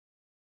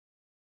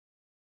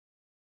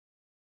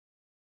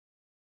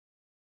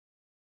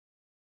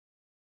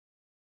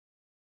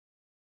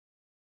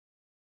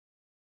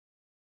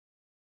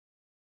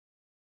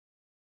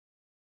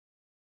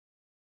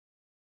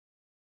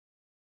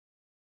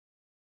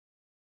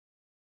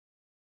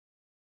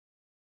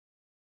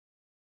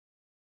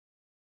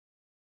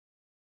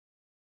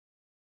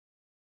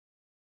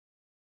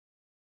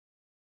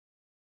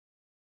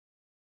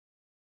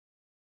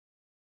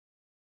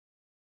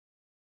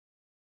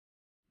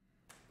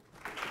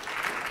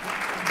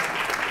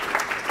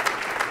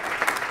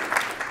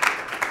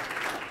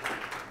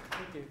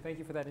Thank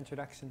you for that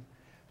introduction.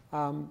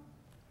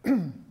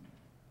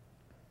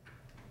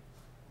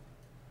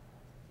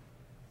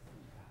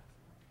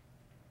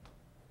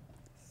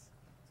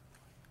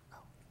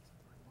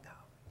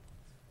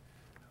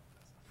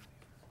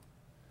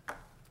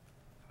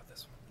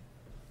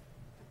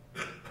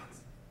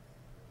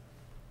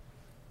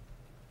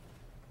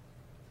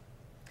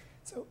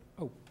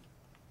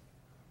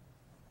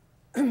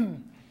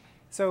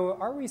 So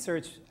our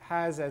research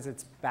has as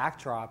its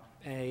backdrop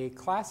a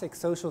classic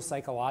social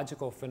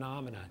psychological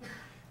phenomenon,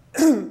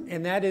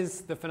 and that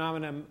is the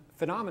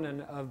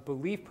phenomenon of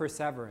belief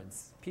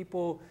perseverance.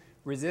 People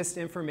resist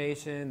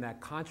information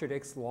that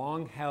contradicts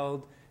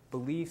long-held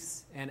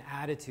beliefs and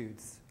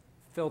attitudes.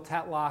 Phil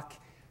Tetlock,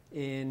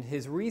 in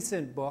his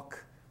recent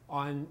book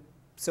on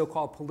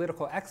so-called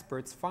political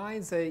experts,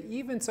 finds that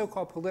even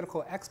so-called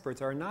political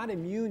experts are not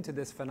immune to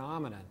this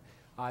phenomenon,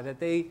 that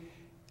they,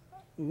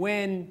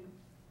 when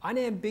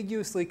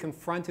unambiguously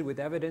confronted with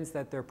evidence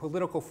that their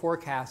political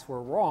forecasts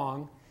were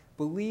wrong,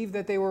 believe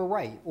that they were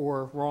right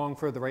or wrong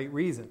for the right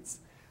reasons.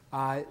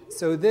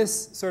 So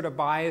this sort of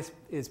bias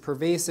is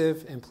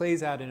pervasive and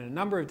plays out in a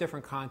number of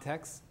different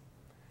contexts.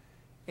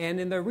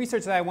 And in the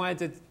research that I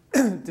wanted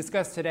to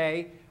discuss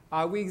today,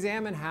 we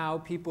examine how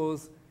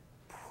people's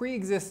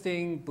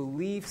pre-existing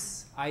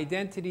beliefs,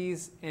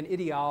 identities, and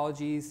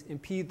ideologies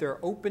impede their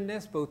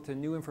openness both to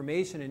new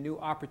information and new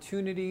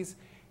opportunities,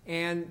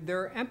 and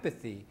their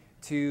empathy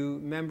to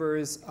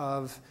members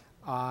of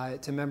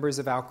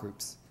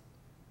outgroups.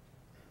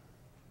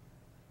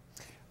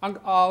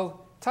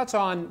 I'll touch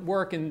on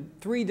work in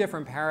 3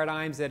 different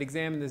paradigms that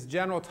examine this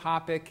general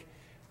topic.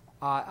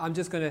 I'm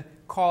just going to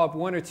call up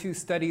 1 or 2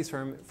 studies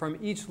from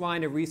each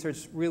line of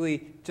research,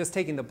 really just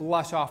taking the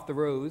blush off the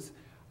rose.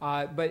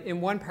 But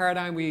in one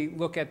paradigm, we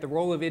look at the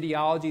role of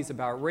ideologies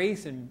about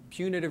race and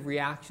punitive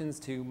reactions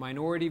to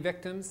minority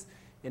victims.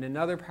 In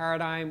another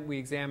paradigm, we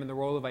examine the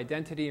role of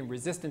identity and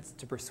resistance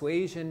to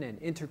persuasion and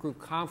intergroup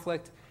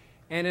conflict.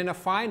 And in a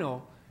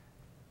final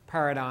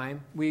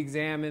paradigm, we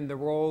examine the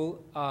role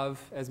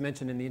of, as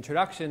mentioned in the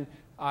introduction,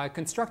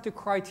 constructive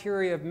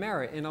criteria of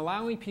merit in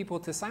allowing people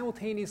to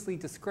simultaneously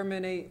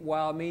discriminate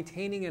while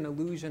maintaining an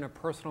illusion of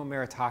personal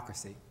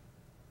meritocracy.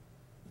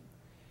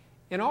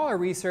 In all our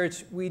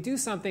research, we do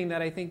something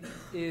that I think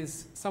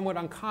is somewhat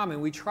uncommon.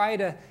 We try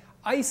to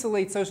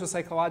isolate social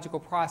psychological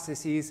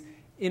processes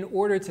in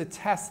order to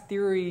test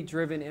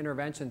theory-driven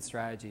intervention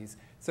strategies.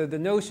 So the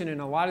notion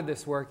in a lot of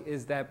this work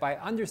is that by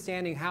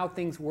understanding how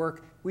things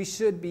work, we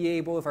should be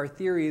able, if our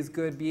theory is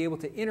good, be able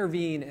to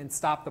intervene and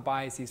stop the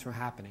biases from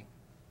happening.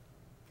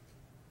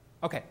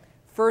 Okay,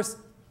 first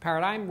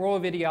paradigm, role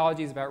of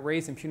ideologies about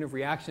race and punitive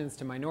reactions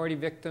to minority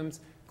victims.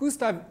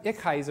 Gustav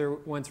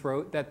Ichheiser once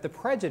wrote that the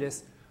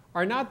prejudice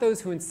are not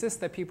those who insist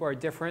that people are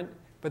different,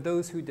 but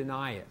those who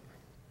deny it.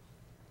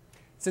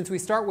 Since we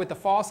start with the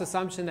false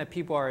assumption that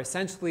people are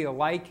essentially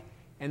alike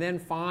and then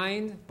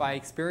find by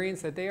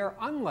experience that they are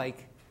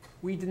unlike,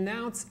 we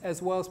denounce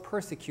as well as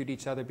persecute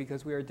each other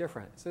because we are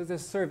different. So there's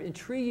this sort of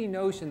intriguing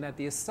notion that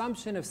the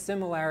assumption of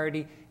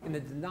similarity and the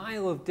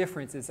denial of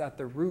difference is at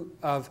the root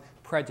of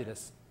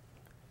prejudice.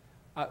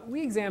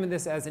 We examine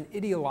this as an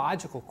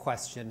ideological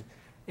question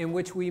in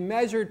which we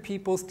measured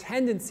people's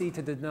tendency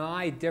to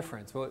deny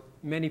difference, what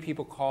many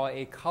people call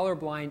a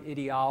colorblind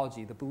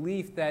ideology, the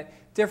belief that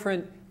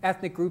different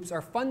ethnic groups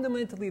are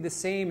fundamentally the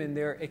same in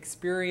their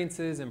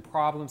experiences and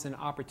problems and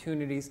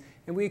opportunities.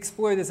 And we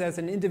explore this as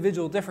an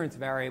individual difference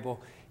variable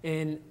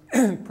in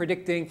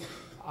predicting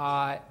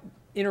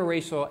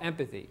interracial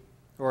empathy,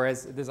 or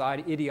as this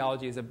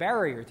ideology is a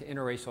barrier to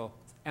interracial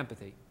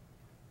empathy.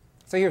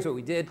 So here's what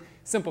we did.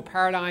 Simple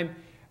paradigm.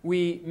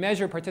 We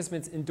measure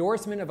participants'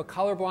 endorsement of a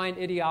colorblind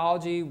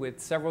ideology with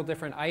several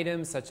different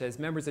items, such as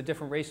members of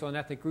different racial and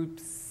ethnic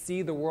groups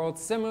see the world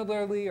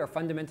similarly or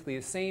fundamentally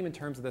the same in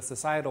terms of the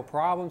societal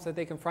problems that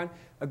they confront,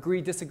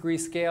 agree-disagree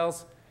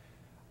scales.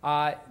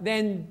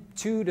 Then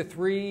 2 to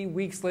 3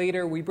 weeks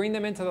later, we bring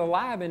them into the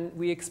lab and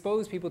we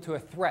expose people to a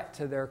threat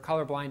to their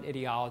colorblind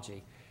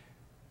ideology.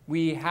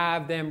 We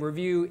have them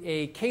review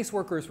a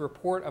caseworker's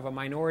report of a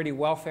minority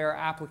welfare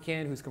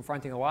applicant who's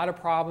confronting a lot of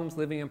problems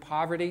living in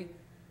poverty.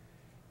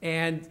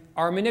 And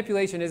our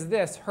manipulation is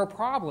this. Her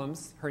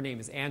problems, her name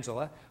is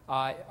Angela,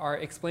 are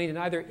explained in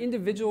either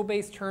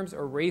individual-based terms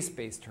or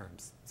race-based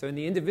terms. So in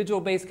the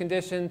individual-based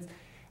conditions,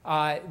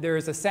 there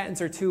is a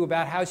sentence or 2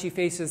 about how she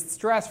faces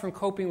stress from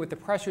coping with the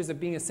pressures of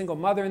being a single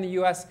mother in the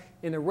U.S.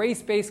 In the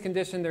race-based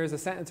condition, there is a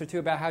sentence or 2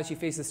 about how she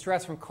faces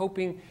stress from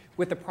coping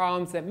with the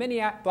problems that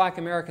many Black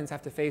Americans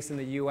have to face in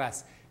the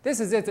U.S. This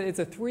is it. It's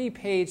a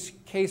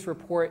 3-page case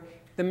report.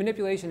 The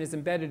manipulation is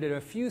embedded in a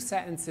few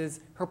sentences.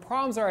 Her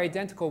problems are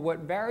identical. What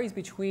varies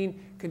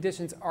between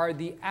conditions are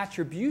the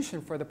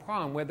attribution for the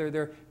problem, whether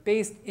they're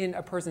based in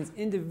a person's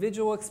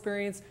individual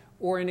experience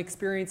or in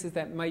experiences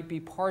that might be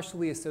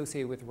partially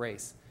associated with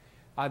race.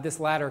 This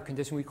latter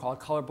condition we call a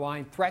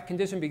colorblind threat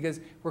condition because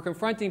we're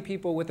confronting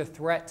people with a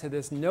threat to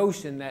this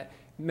notion that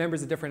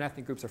members of different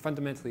ethnic groups are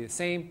fundamentally the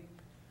same.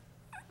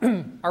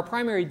 Our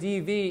primary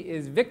DV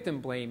is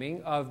victim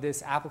blaming of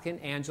this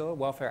applicant, Angela,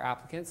 welfare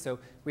applicant. So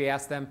we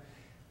ask them,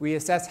 We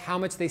assess how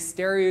much they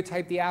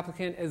stereotype the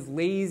applicant as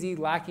lazy,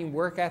 lacking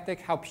work ethic,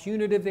 how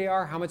punitive they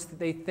are, how much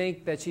they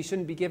think that she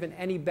shouldn't be given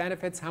any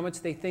benefits, how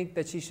much they think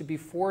that she should be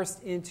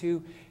forced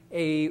into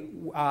a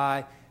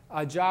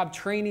job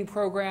training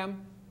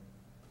program.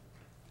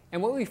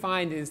 And what we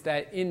find is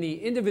that in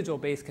the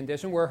individual-based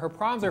condition, where her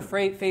problems are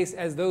faced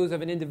as those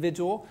of an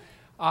individual,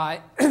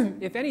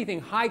 if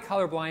anything, high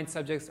colorblind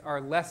subjects are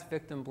less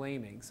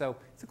victim-blaming. So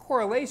it's a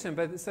correlation,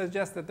 but it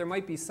suggests that there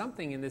might be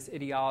something in this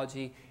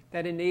ideology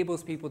that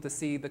enables people to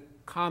see the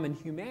common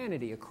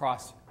humanity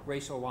across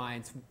racial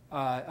lines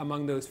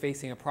among those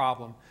facing a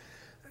problem.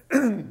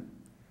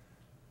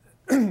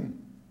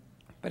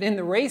 But in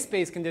the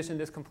race-based condition,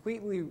 this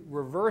completely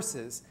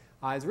reverses.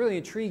 It's really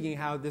intriguing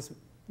how this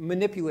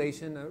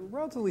manipulation, a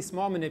relatively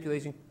small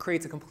manipulation,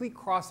 creates a complete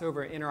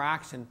crossover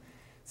interaction,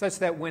 such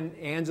that when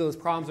Angela's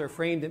problems are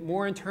framed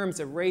more in terms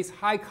of race,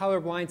 high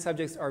colorblind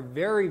subjects are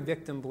very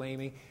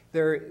victim-blaming.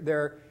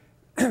 Their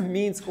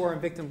mean score in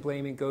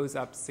victim-blaming goes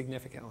up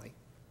significantly.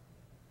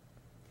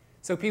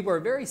 So people are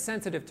very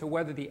sensitive to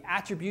whether the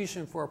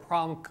attribution for a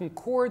problem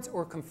concords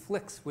or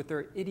conflicts with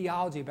their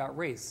ideology about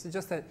race. It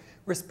suggests that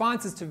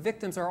responses to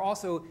victims are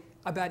also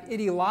about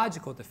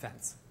ideological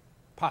defense,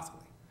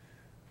 possibly.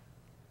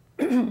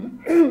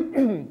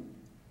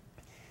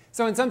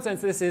 So in some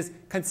sense, this is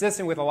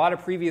consistent with a lot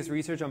of previous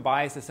research on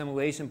bias,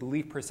 assimilation,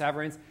 belief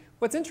perseverance.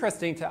 What's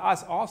interesting to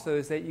us also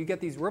is that you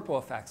get these ripple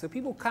effects. So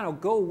people kind of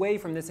go away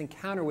from this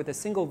encounter with a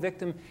single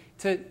victim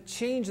to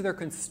change their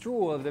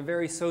construal of the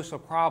very social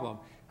problem.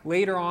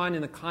 Later on,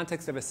 in the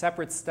context of a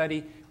separate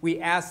study,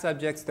 we asked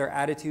subjects their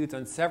attitudes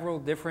on several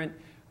different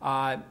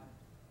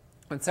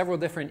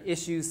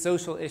issues,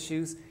 social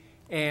issues.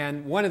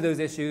 And one of those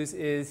issues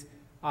is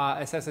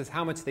assesses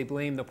how much they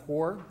blame the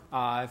poor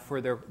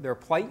for their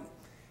plight.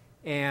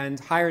 And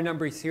higher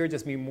numbers here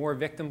just mean more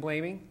victim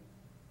blaming.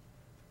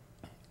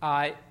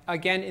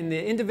 Again, in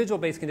the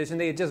individual-based condition,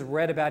 they had just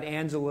read about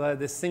Angela,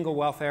 this single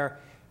welfare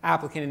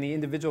applicant in the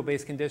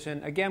individual-based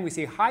condition. Again, we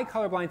see high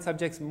colorblind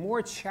subjects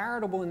more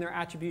charitable in their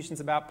attributions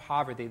about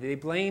poverty. They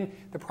blame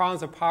the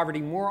problems of poverty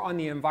more on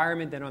the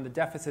environment than on the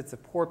deficits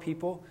of poor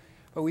people.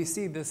 But we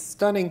see this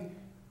stunning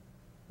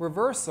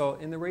reversal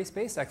in the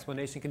race-based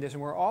explanation condition,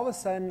 where all of a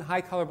sudden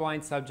high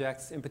colorblind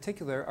subjects in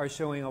particular are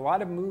showing a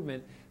lot of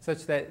movement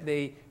such that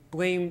they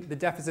blame the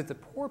deficits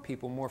of poor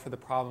people more for the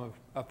problem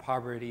of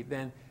poverty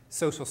than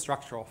social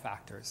structural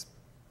factors.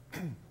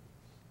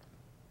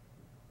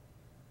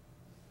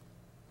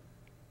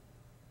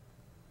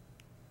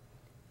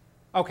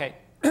 Okay,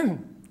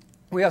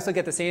 we also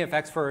get the same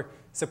effects for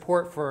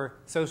support for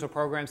social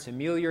programs to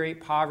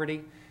ameliorate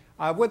poverty.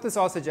 What this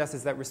all suggests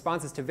is that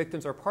responses to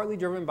victims are partly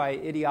driven by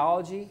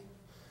ideology.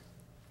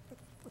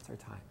 What's our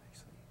time,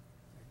 actually?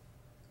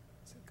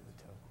 Is it good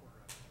till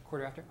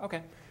quarter after?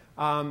 Okay.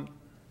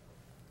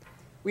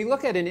 We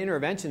look at an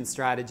intervention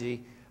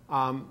strategy,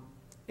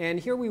 and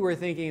here we were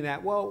thinking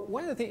that, well,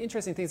 one of the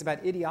interesting things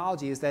about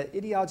ideology is that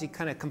ideology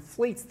kind of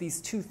conflates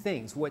these two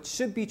things, what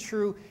should be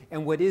true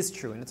and what is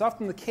true. And it's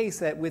often the case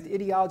that with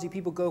ideology,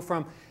 people go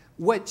from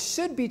what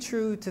should be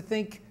true to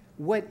think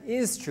what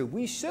is true.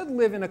 We should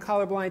live in a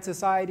colorblind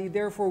society,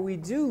 therefore we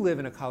do live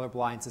in a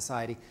colorblind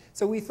society.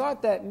 So we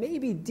thought that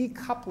maybe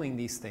decoupling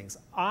these things,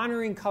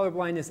 honoring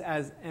colorblindness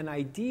as an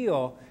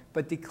ideal,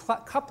 but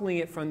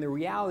decoupling it from the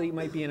reality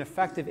might be an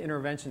effective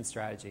intervention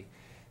strategy.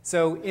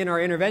 So in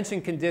our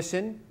intervention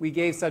condition, we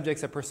gave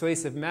subjects a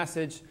persuasive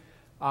message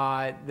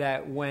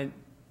that went,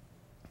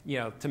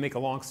 to make a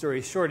long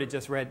story short, it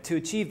just read, to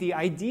achieve the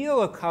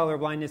ideal of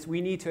colorblindness,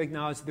 we need to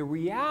acknowledge the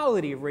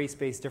reality of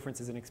race-based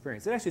differences in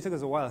experience. It actually took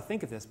us a while to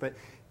think of this, but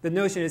the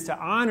notion is to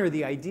honor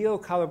the ideal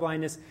of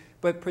colorblindness,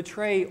 but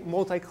portray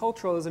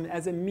multiculturalism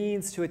as a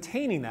means to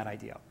attaining that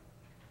ideal.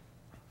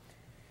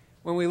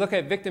 When we look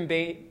at victim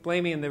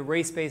blaming in the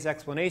race-based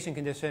explanation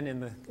condition,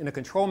 in the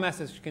control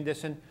message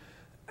condition,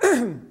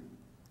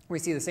 we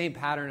see the same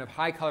pattern of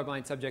high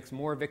colorblind subjects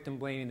more victim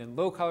blaming than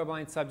low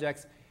colorblind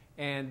subjects.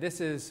 And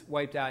this is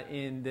wiped out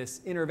in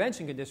this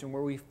intervention condition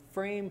where we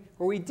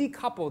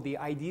decouple the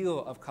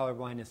ideal of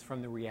colorblindness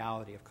from the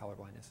reality of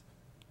colorblindness.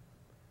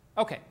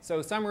 Okay,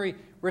 so summary,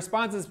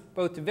 responses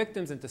both to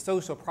victims and to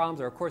social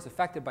problems are of course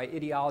affected by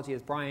ideology.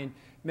 As Brian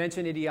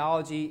mentioned,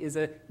 ideology is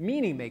a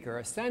meaning maker,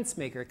 a sense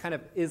maker. It kind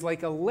of is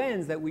like a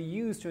lens that we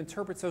use to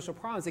interpret social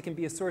problems. It can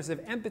be a source of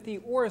empathy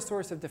or a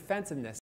source of defensiveness.